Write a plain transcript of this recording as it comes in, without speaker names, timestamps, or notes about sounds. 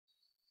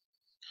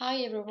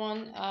Hi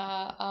everyone,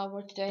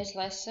 our today's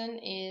lesson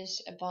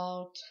is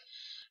about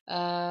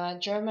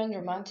German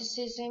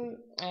Romanticism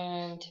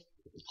and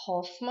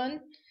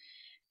Hoffmann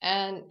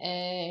and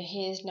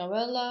his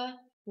novella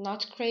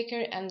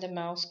Nutcracker and the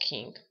Mouse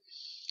King.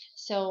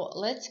 So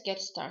let's get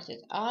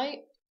started. I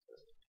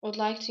would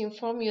like to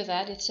inform you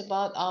that it's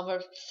about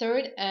our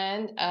 3rd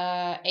and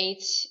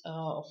 8th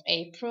of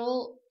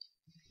April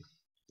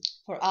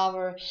for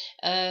our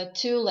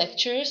 2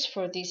 lectures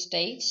for these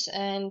dates,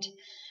 and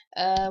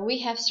we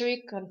have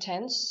 3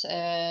 contents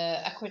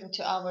according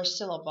to our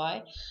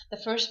syllabi. The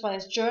first one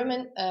is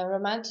German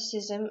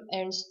Romanticism,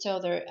 Ernst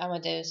Theodor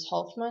Amadeus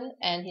Hoffmann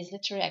and his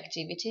literary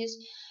activities,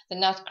 the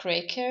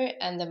Nutcracker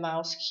and the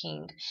Mouse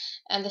King.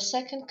 And the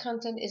second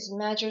content is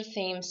major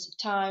themes,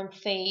 time,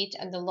 fate,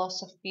 and the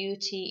loss of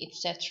beauty,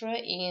 etc.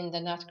 in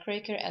the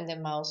Nutcracker and the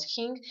Mouse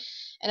King,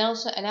 and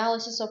also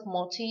analysis of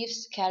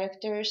motifs,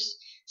 characters,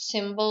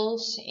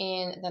 symbols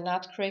in the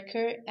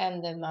Nutcracker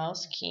and the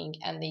Mouse King,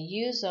 and the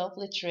use of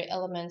literary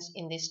elements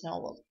in this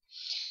novel.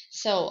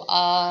 So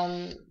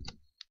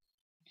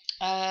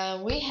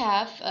we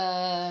have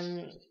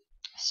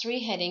 3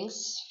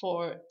 headings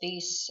for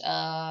this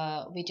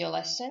video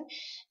lesson: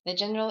 the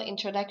general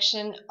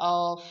introduction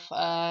of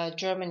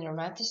German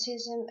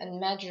Romanticism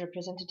and major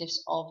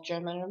representatives of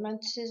German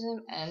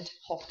Romanticism and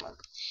Hoffmann.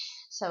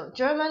 So,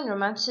 German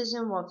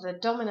Romanticism was the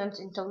dominant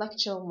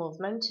intellectual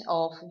movement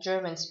of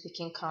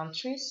German-speaking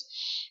countries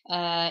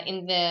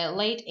in the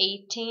late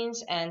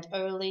 18th and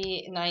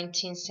early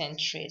 19th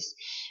centuries.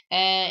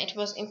 It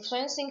was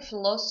influencing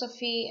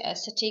philosophy,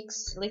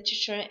 aesthetics,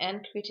 literature,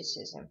 and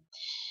criticism.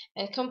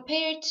 And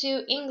compared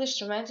to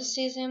English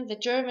Romanticism, the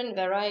German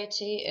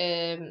variety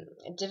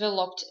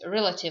developed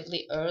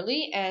relatively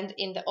early, and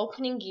in the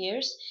opening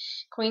years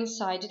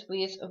coincided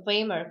with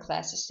Weimar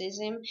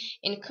Classicism.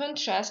 In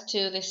contrast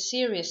to the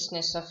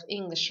seriousness of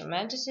English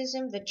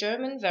Romanticism, the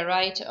German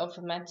variety of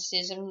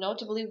Romanticism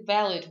notably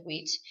valued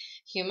wit,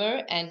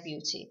 humor, and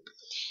beauty.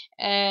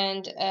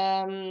 And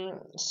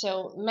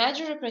so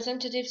major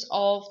representatives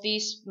of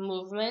this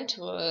movement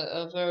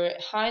were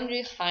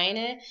Heinrich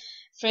Heine,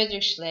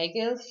 Friedrich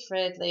Schlegel,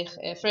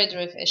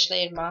 Friedrich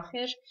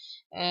Schleiermacher,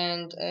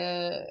 and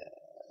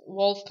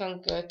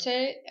Wolfgang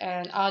Goethe,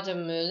 and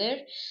Adam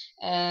Müller,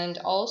 and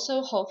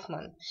also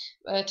Hoffmann.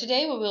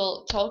 Today we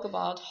will talk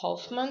about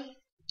Hoffmann.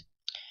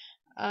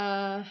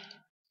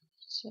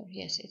 So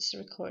yes, it's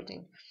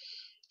recording.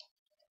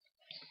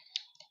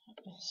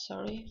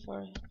 Sorry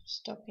for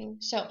stopping.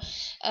 So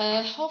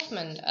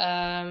Hoffmann,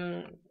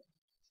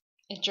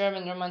 a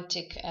German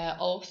romantic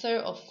author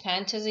of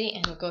fantasy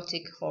and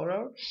gothic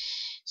horror.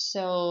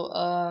 So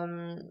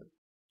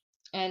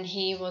and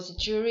he was a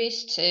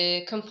jurist,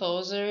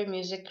 composer,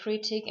 music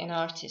critic, and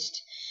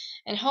artist.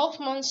 And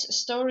Hoffmann's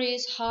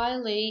stories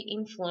highly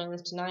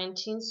influenced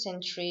 19th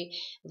century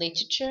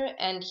literature,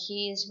 and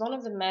he is one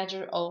of the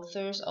major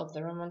authors of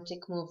the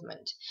Romantic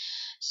movement.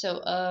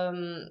 So,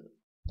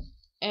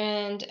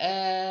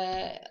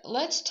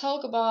 let's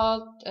talk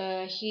about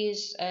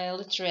his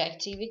literary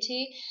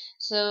activity.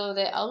 So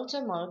the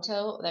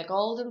Automoto, the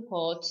Golden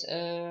Pot,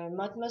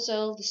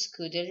 Mademoiselle de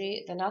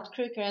Scudery, the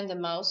Nutcracker and the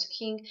Mouse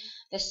King,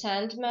 the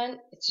Sandman,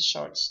 it's a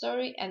short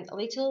story, and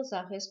Little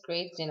Zache's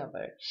Great Dinner.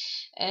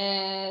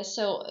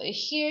 So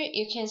here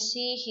you can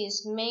see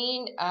his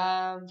main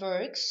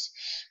works,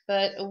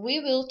 but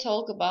we will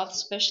talk about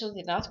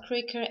especially the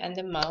Nutcracker and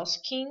the Mouse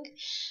King.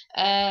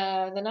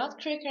 The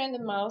Nutcracker and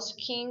the Mouse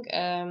King,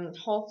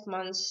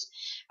 Hoffmann's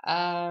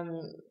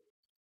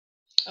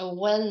a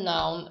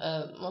well-known,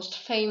 most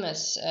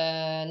famous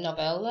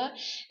novella,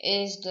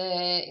 is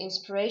the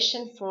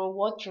inspiration for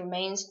what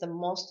remains the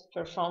most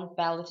performed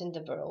ballad in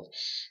the world.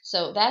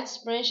 So that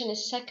inspiration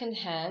is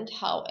second-hand.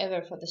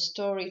 However, for the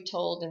story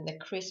told in the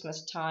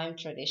Christmas time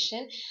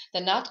tradition,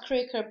 the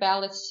Nutcracker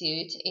ballad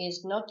suite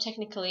is not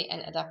technically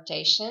an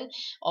adaptation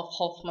of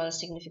Hoffmann's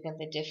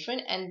significantly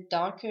different and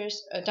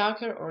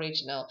darker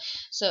original.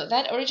 So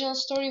that original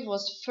story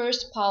was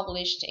first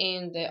published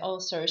in the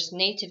author's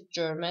native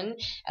German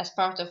as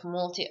part of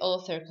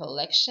multi-author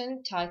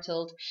collection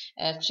titled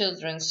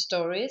Children's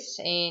Stories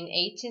in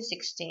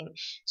 1816.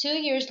 2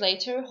 years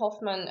later,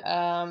 Hoffmann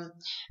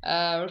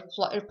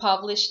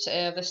republished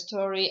the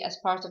story as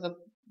part of a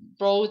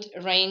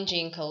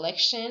broad-ranging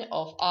collection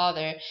of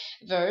other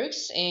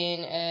works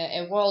in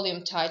a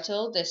volume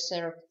titled The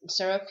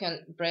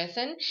Serapion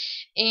Brethren.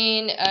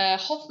 In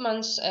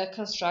Hoffmann's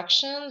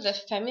construction, the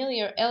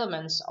familiar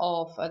elements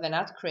of the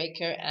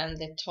Nutcracker and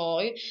the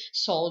toy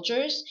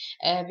soldiers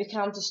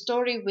become the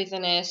story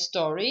within a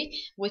story,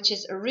 which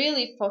is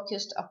really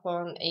focused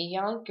upon a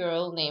young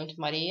girl named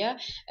Maria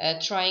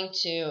trying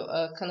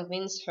to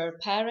convince her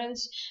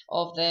parents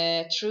of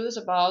the truth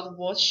about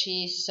what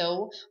she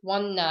saw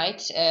one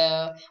night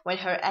when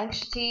her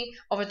anxiety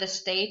over the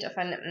state of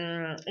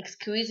an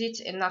exquisite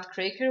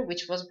nutcracker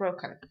which was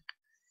broken.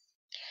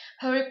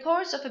 Her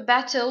reports of a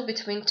battle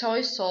between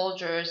toy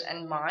soldiers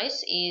and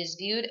mice is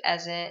viewed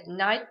as a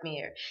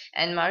nightmare,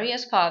 and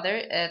Maria's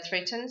father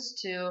threatens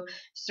to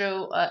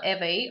throw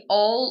away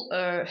all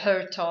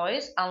her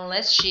toys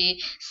unless she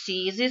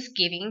ceases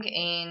giving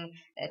in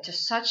to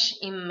such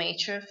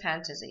immature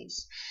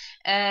fantasies.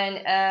 And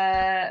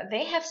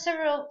they have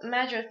several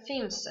major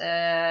themes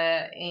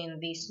in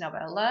this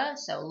novella.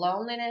 So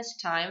loneliness,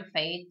 time,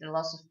 fate, the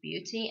loss of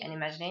beauty and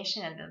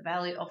imagination, and the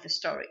value of the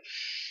story.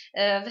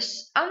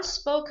 This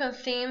unspoken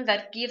theme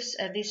that gives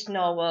this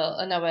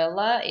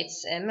novella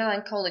its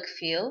melancholic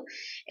feel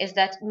is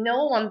that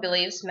no one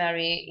believes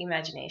Mary's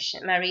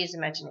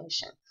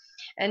imagination.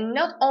 And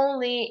not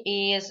only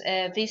is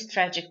this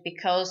tragic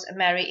because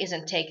Mary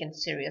isn't taken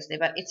seriously,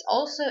 but it's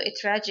also a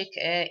tragic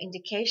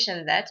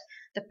indication that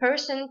the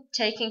person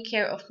taking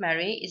care of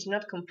Mary is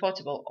not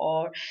comfortable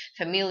or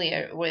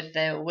familiar with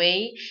the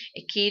way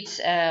a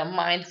kid's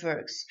mind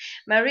works.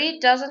 Mary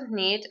doesn't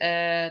need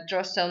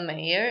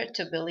Drosselmeyer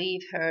to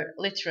believe her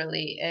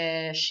literally.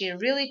 She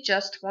really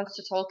just wants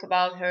to talk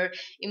about her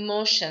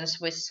emotions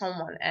with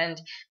someone, and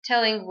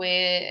telling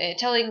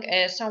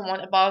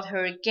someone about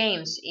her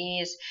games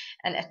is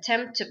an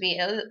attempt to be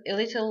a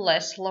little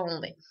less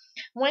lonely.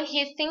 When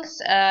he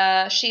thinks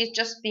she is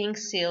just being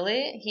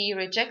silly, he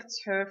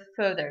rejects her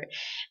further.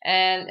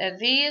 And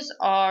these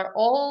are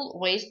all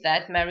ways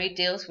that Mary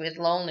deals with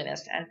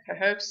loneliness, and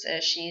perhaps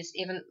she is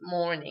even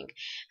mourning.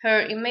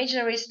 Her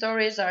imaginary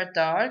stories are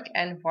dark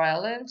and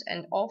violent,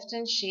 and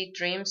often she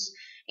dreams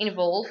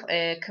involve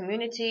a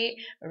community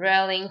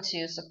rallying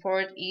to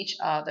support each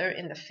other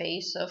in the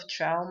face of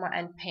trauma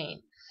and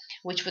pain,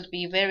 which would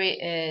be very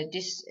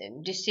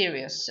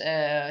serious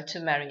to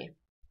Mary.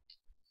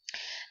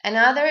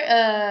 Another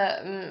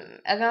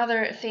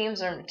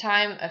themes are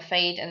time,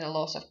 fate, and the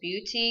loss of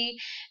beauty.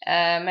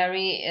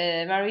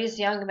 Mary's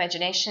young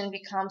imagination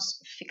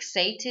becomes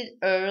fixated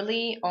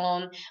early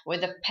on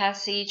with the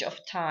passage of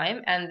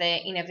time and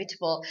the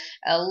inevitable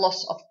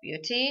loss of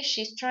beauty.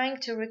 She's trying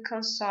to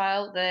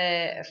reconcile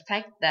the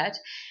fact that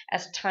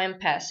as time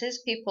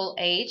passes, people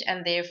age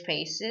and their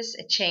faces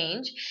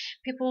change.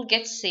 People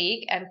get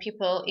sick and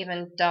people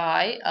even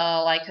die,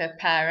 like her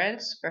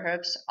parents.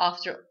 Perhaps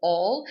after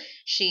all,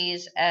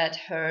 she's at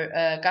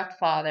her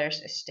godfather's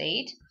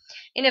estate.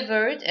 In a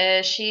word,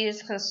 she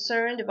is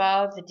concerned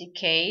about the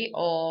decay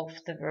of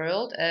the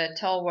world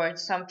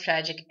towards some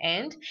tragic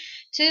end.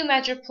 Two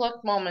major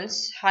plot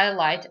moments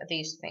highlight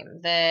this theme.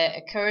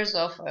 The curse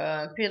of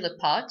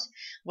Prilipot,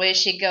 where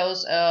she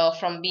goes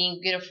from being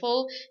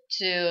beautiful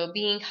to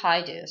being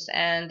hideous,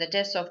 and the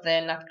death of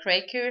the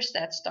Nutcrackers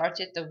that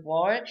started the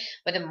war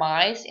with the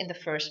mice in the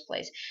first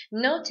place.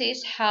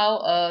 Notice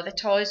how the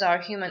toys are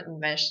human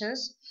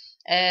inventions,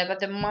 but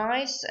the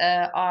mice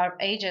are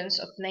agents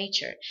of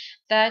nature.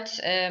 That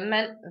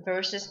man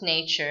versus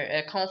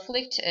nature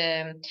conflict.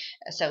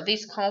 So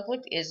this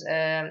conflict is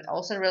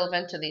also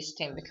relevant to this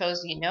theme,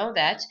 because you know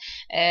that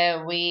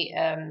we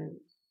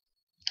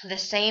the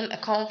same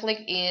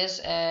conflict is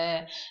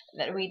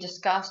that we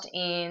discussed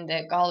in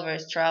the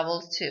Gulliver's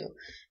Travels too.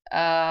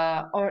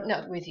 Or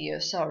not with you,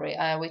 sorry.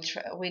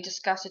 We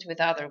discussed it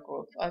with other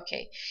group.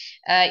 Okay,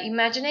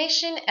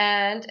 imagination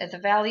and the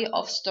value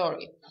of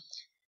story.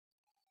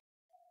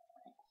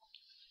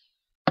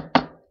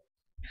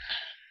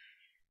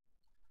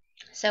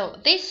 So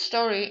this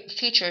story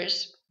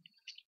features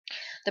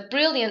the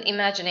brilliant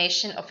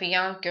imagination of a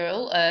young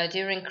girl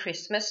during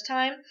Christmas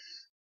time,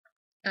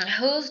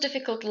 whose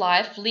difficult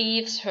life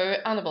leaves her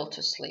unable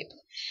to sleep.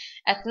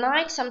 At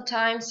night,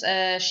 sometimes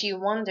she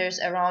wanders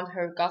around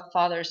her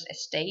godfather's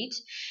estate,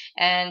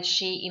 and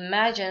she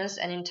imagines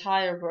an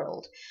entire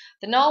world.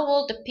 The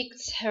novel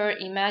depicts her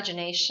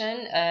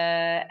imagination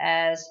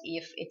as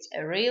if it's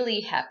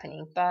really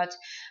happening, but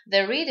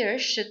the reader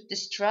should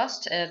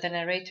distrust the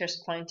narrator's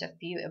point of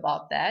view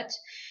about that,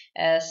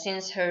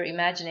 since her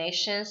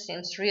imagination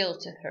seems real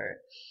to her.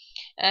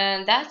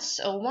 And that's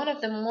one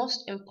of the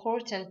most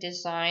important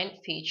design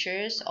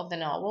features of the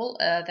novel,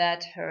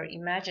 that her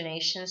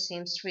imagination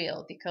seems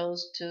real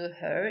because to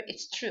her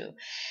it's true.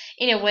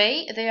 In a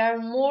way, they are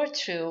more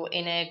true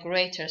in a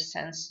greater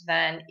sense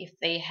than if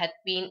they had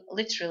been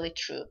literally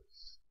true.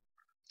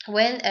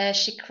 When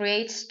she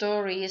creates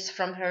stories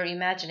from her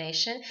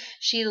imagination,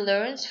 she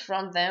learns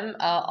from them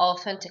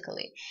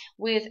authentically.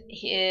 With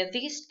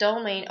this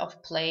domain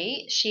of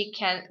play, she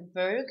can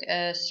work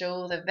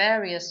through the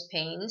various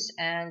pains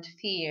and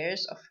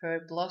fears of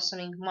her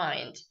blossoming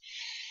mind.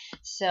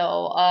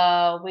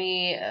 So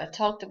we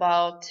talked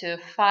about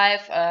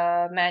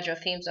five major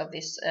themes of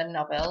this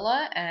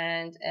novella,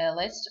 and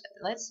let's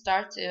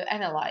start to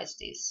analyze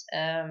this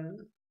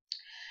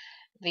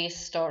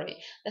story.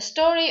 The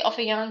story of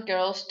a young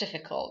girl's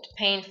difficult,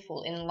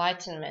 painful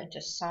enlightenment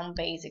to some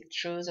basic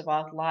truths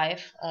about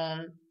life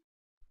on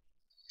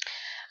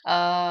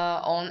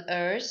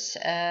Earth,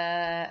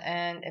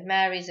 and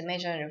Mary's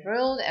imaginary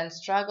world, and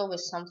struggle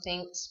with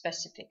something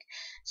specific.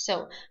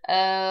 So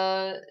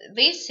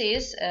this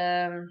is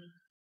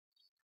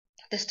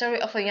the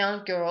story of a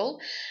young girl,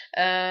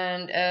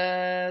 and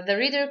the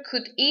reader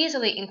could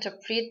easily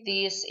interpret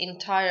this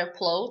entire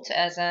plot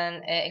as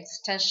an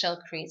existential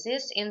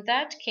crisis. In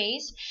that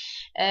case,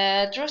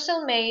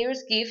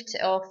 Drosselmeyer's gift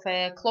of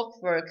a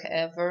clockwork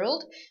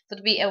world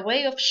would be a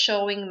way of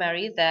showing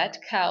Mary that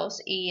chaos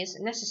is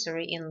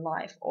necessary in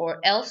life, or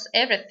else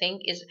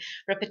everything is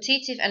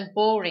repetitive and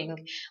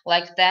boring,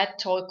 like that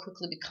toy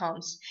quickly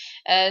becomes.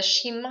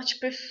 She much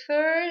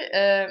preferred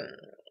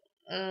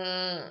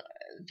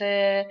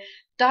the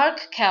dark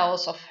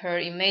chaos of her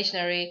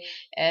imaginary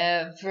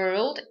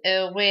world,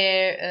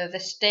 where the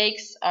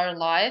stakes are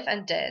life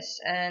and death,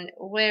 and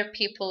where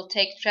people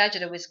take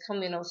tragedy with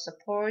communal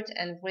support,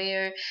 and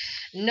where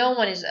no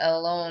one is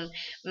alone.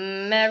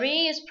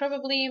 Mary is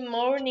probably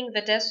mourning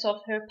the death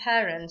of her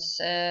parents,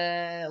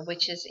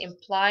 which is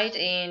implied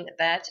in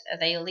that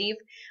they live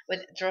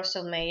with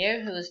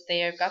Drosselmeyer, who is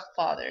their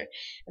godfather.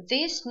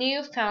 This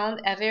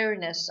newfound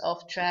awareness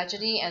of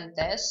tragedy and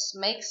death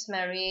makes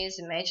Mary's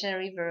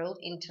imaginary world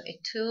into a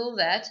tool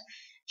that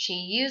she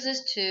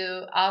uses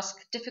to ask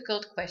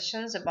difficult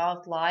questions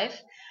about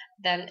life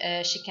than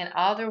she can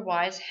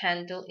otherwise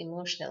handle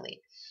emotionally.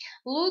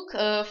 Look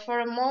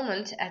for a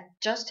moment at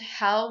just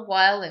how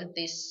violent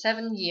this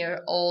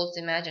 7-year-old's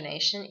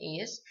imagination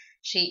is.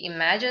 She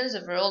imagines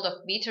a world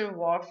of bitter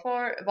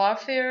warfare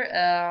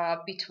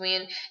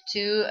between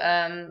two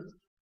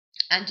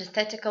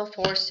antithetical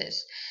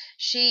forces.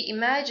 She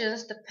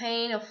imagines the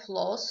pain of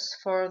loss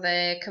for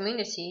the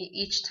community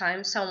each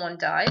time someone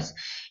dies.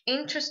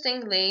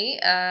 Interestingly,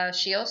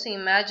 she also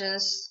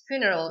imagines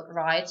funeral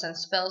rites and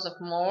spells of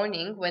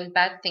mourning when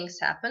bad things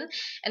happen,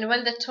 and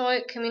when the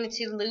toy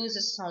community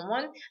loses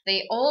someone,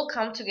 they all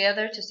come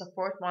together to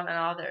support one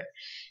another.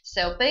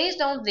 So,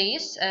 based on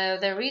this,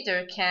 the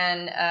reader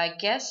can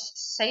guess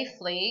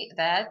safely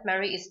that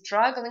Mary is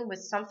struggling with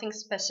something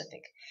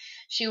specific.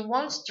 She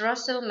wants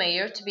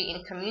Drosselmeyer to be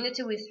in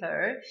community with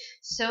her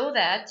so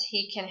that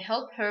he can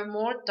help her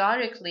more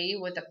directly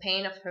with the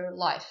pain of her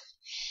life.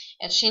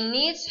 And she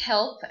needs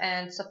help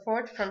and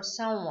support from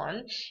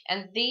someone,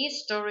 and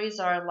these stories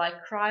are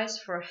like cries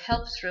for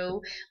help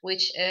through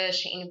which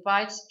she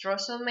invites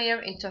Drosselmeyer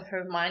into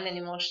her mind and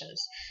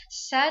emotions.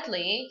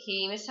 Sadly,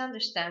 he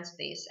misunderstands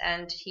this,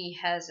 and he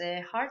has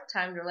a hard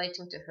time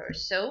relating to her,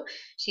 so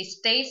she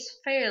stays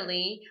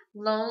fairly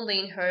lonely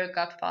in her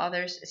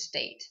godfather's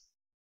estate.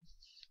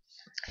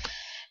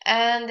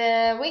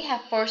 And we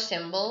have 4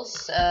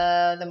 symbols: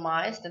 the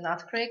mice, the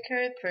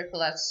Nutcracker,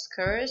 Purple-Lat's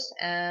curse,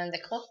 and the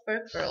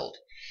clockwork world.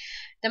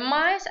 The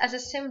mice as a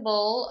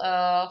symbol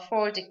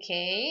for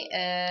decay,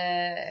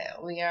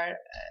 we are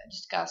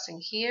discussing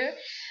here.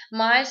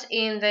 Mice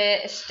in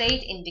the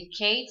estate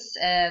indicates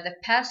the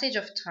passage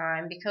of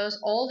time, because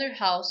older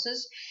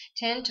houses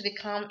tend to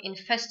become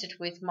infested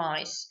with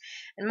mice.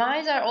 And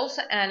mice are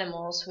also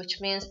animals,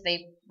 which means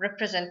they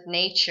represent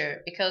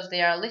nature, because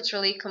they are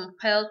literally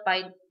compelled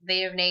by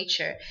their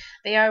nature.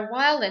 They are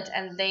violent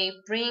and they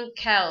bring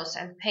chaos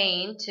and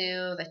pain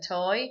to the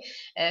toy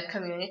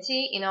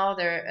community. In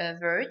other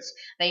words,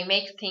 they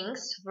make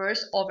things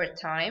worse over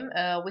time,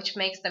 which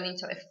makes them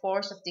into a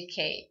force of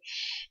decay.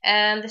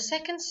 And the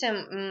second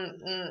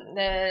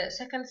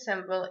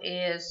symbol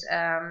is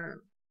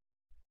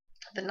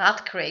the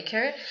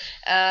Nutcracker.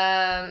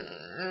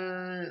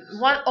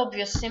 One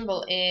obvious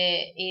symbol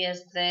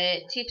is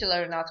the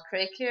titular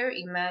Nutcracker,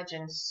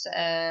 imagined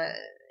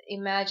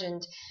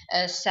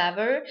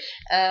saver.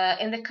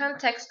 In the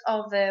context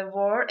of the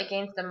war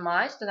against the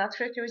mice, the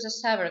Nutcracker is a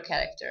saver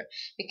character,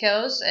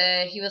 because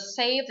he will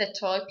save the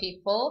toy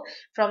people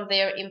from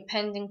their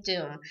impending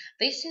doom.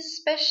 This is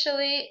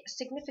especially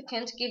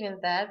significant given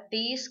that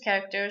these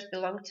characters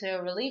belong to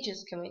a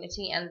religious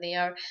community and they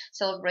are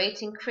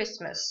celebrating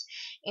Christmas.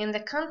 In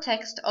the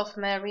context of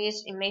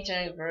Mary's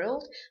imaginary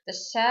world, the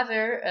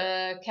saver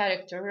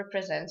character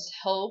represents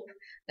hope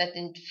that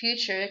in the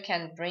future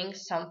can bring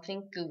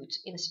something good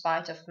in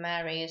spite of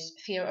Mary's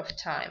fear of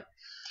time.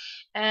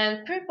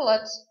 And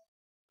Purple-Lat's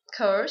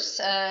curse,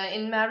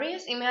 in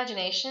Mary's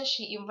imagination,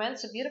 she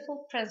invents a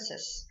beautiful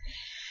princess.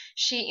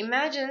 She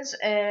imagines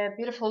a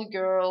beautiful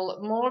girl,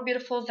 more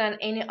beautiful than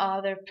any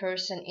other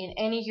person in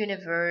any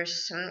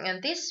universe, and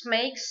this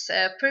makes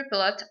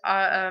Purple-Lat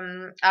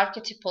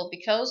archetypal,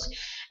 because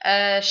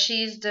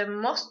she's the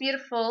most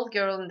beautiful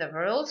girl in the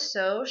world,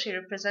 so she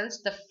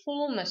represents the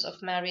fullness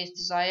of Mary's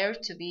desire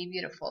to be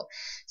beautiful.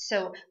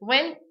 So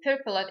when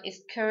Purple-Lat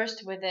is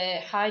cursed with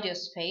a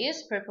hideous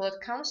face, Purple-Lat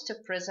comes to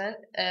present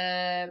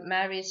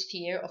Mary's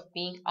fear of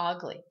being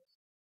ugly.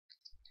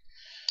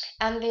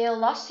 And the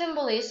last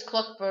symbol is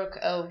clockwork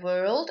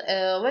world.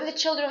 When the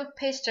children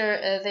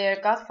pester their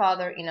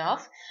godfather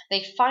enough,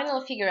 they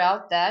finally figure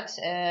out that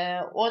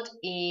what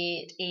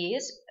it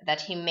is that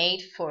he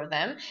made for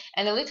them.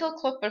 And a little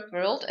clockwork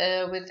world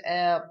with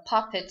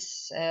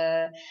puppets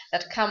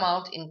that come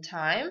out in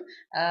time,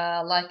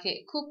 like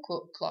a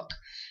cuckoo clock.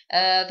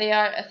 They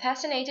are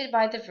fascinated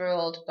by the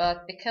world,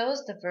 but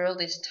because the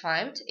world is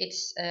timed,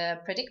 it's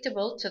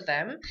predictable to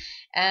them.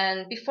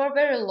 And before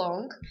very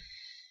long,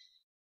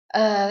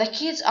 The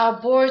kids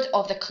are bored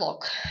of the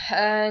clock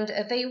and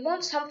they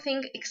want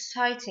something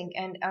exciting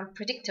and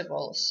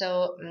unpredictable.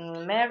 So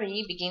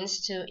Mary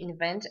begins to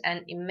invent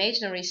an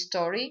imaginary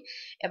story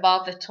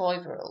about the toy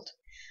world.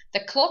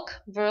 The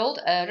clock world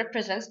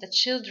represents the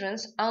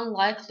children's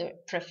unlikely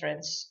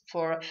preference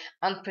for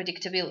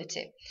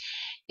unpredictability.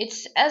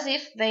 It's as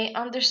if they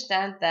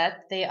understand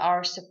that they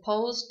are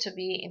supposed to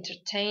be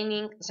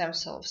entertaining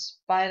themselves.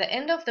 By the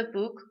end of the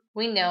book,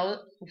 we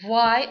know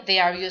why they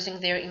are using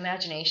their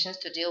imaginations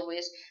to deal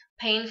with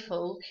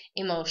painful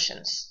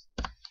emotions.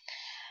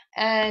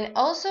 And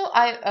also,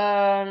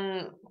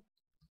 I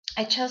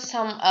chose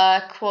some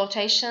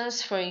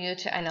quotations for you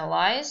to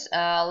analyze.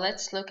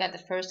 Let's look at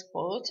the first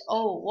quote.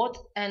 "Oh, what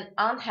an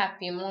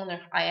unhappy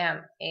monarch I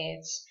am."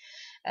 It's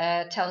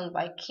telling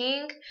by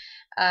King.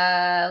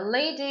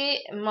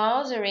 Lady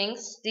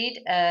Mauserings did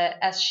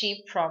as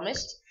she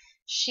promised.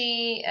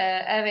 She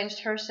avenged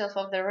herself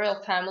of the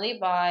royal family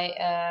by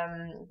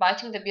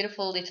biting the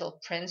beautiful little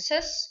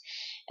princess.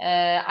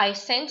 I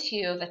sent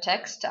you the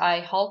text.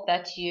 I hope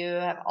that you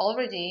have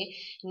already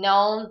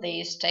known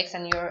these texts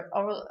and you're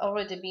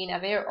already been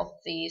aware of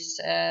these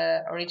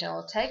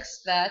original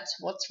texts. That's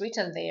what's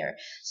written there.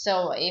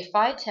 So if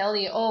I tell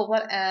you, "Oh,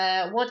 what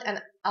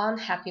an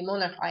unhappy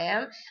monarch I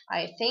am,"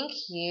 I think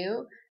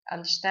you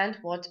understand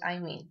what I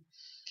mean.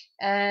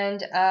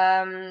 And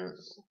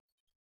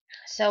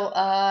so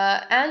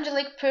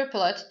angelic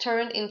purplet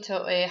turned into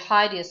a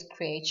hideous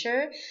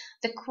creature.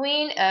 The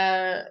queen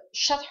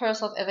shut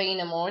herself away in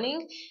the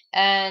morning,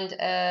 and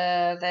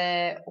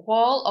the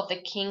wall of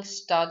the king's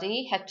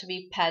study had to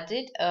be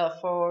padded,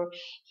 for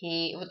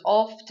he would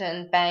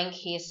often bang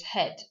his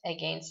head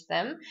against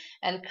them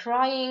and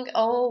crying,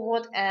 "Oh,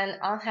 what an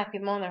unhappy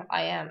monarch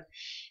I am."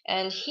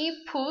 And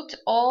he put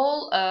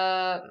all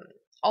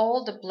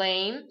the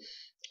blame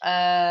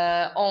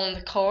on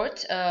the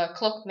court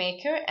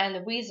clockmaker and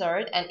the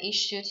wizard and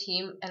issued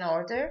him an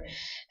order.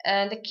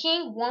 And the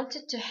king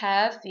wanted to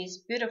have his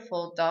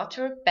beautiful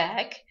daughter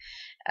back,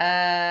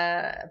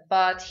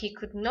 but he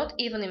could not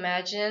even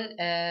imagine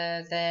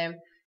the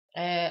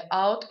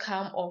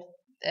outcome of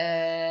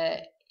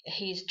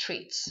his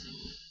treats.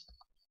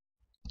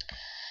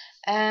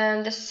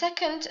 And the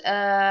second,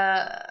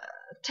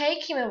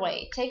 "Take him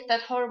away, take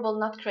that horrible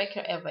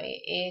Nutcracker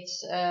away."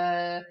 It's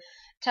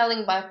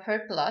telling by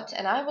Purplat,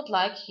 and I would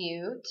like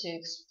you to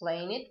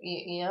explain it.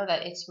 You know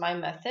that it's my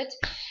method.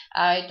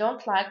 I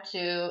don't like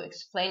to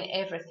explain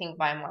everything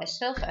by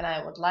myself, and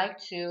I would like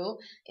to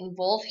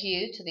involve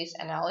you to this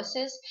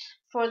analysis.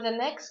 For the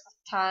next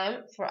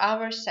time, for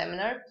our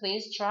seminar,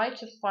 please try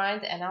to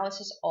find the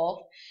analysis of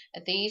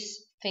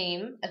this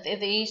theme,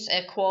 this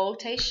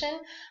quotation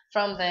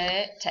from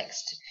the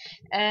text.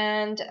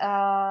 And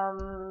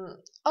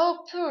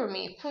oh, poor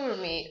me,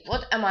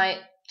 what am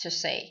I to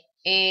say?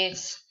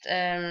 It's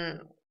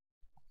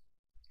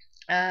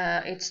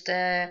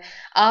the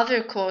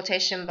other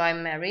quotation by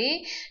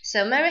Mary.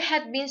 So Mary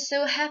had been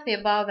so happy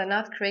about the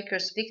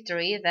Nutcracker's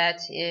victory that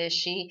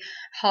she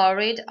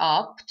hurried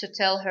up to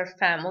tell her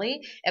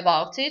family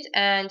about it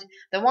and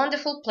the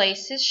wonderful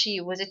places she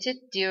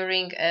visited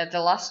during the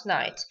last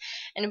night.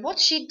 And what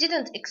she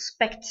didn't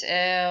expect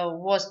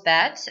was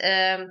that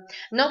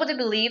nobody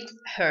believed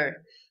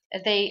her.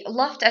 They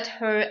laughed at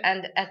her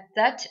and at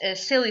that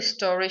silly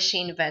story she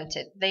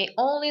invented. They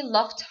only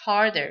laughed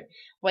harder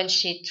when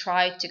she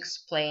tried to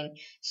explain.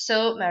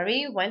 So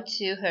Marie went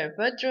to her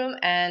bedroom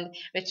and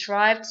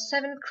retrieved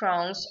 7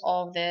 crowns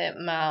of the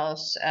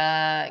Mouse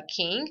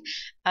King.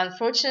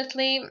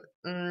 Unfortunately,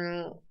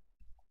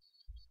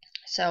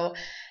 so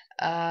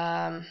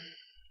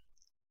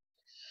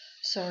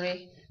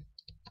sorry.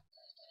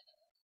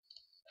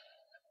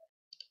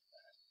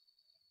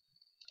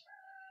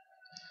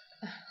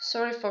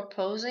 Sorry for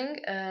pausing.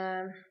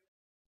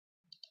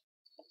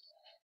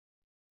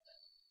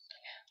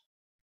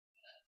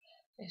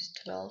 It's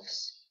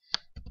 12th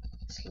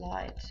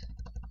slide.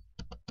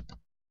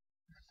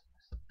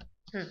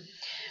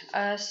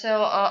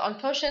 So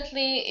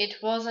unfortunately,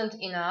 it wasn't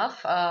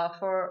enough.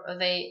 For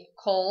they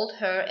called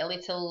her a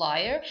little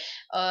liar,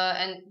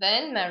 and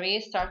then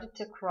Marie started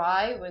to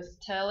cry, with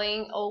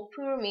telling, "Oh,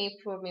 poor me,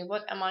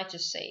 what am I to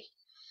say?"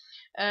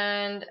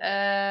 And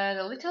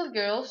the little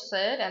girl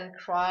said and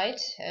cried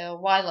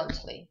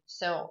violently.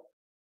 So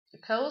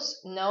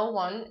because no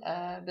one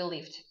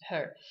believed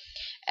her.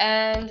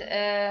 And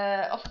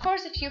of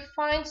course, if you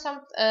find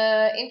some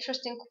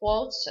interesting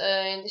quotes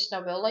in this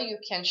novella, you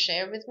can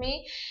share with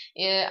me.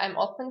 I'm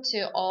open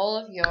to all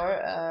of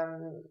your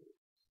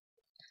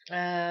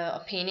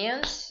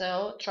opinions,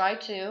 so try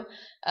to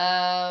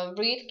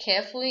read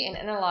carefully and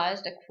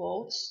analyze the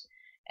quotes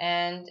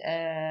and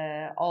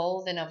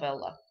all the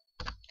novella.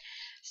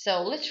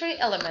 So literary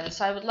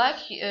elements, I would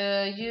like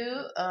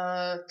you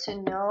to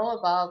know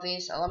about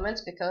these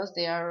elements because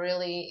they are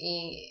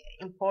really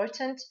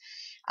important.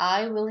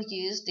 I will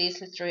use these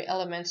literary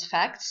elements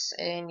facts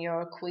in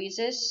your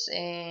quizzes,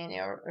 in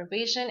your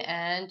revision,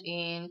 and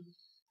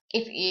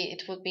if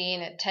it would be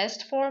in a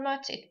test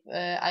format,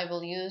 I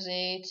will use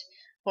it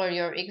for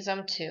your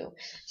exam too.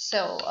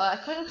 So,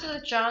 according to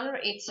the genre,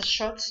 it's a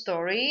short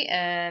story,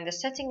 and the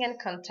setting and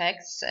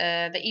context.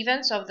 The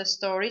events of the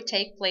story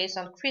take place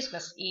on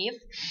Christmas Eve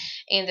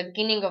in the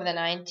beginning of the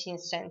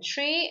 19th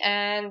century,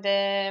 and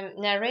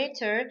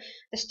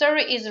the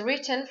story is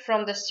written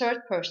from the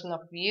third person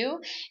of view.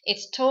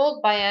 It's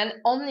told by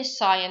an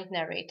omniscient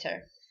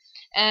narrator.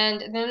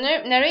 And the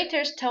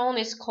narrator's tone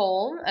is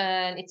calm,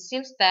 and it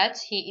seems that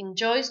he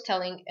enjoys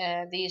telling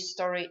this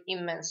story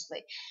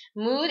immensely.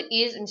 Mood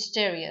is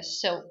mysterious,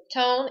 so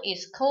tone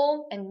is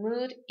calm and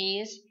mood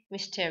is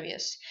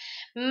mysterious.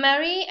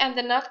 Mary and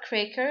the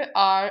Nutcracker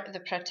are the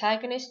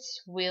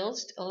protagonists,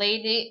 whilst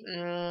Lady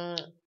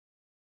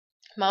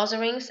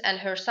Mouserings and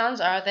her sons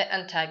are the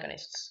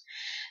antagonists.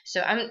 So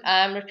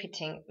I'm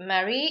repeating.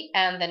 Mary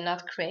and the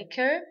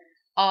Nutcracker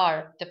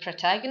are the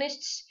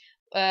protagonists.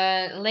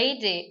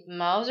 Lady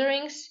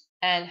Mouserings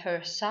and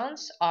her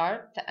sons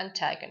are the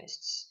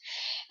antagonists.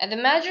 And the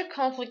major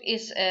conflict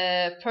is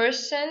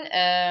person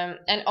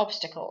and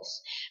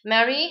obstacles.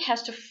 Mary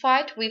has to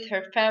fight with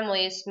her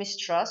family's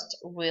mistrust,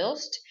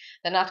 whilst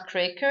the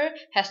Nutcracker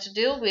has to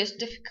deal with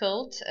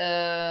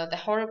the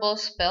horrible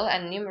spell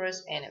and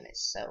numerous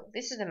enemies. So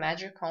this is the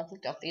major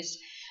conflict of this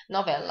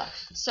novella.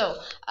 So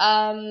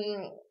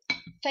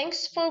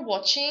thanks for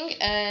watching,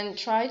 and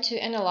try to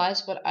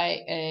analyze what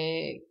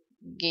I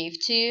gave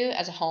to you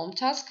as a home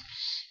task,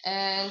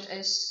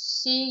 and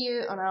see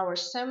you on our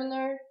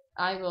seminar.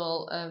 I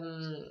will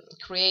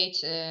create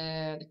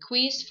the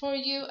quiz for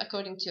you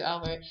according to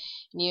our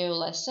new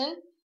lesson,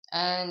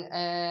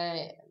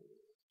 and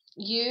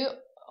you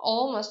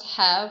all must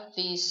have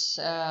this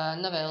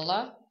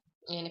novella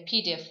in a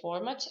PDF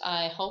format.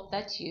 I hope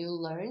that you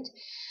learned,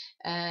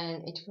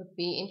 and it would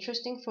be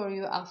interesting for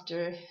you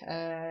after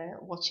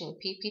watching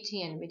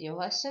PPT and video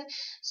lesson.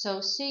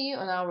 So see you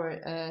on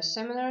our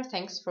seminar.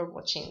 Thanks for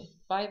watching.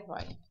 Bye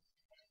bye.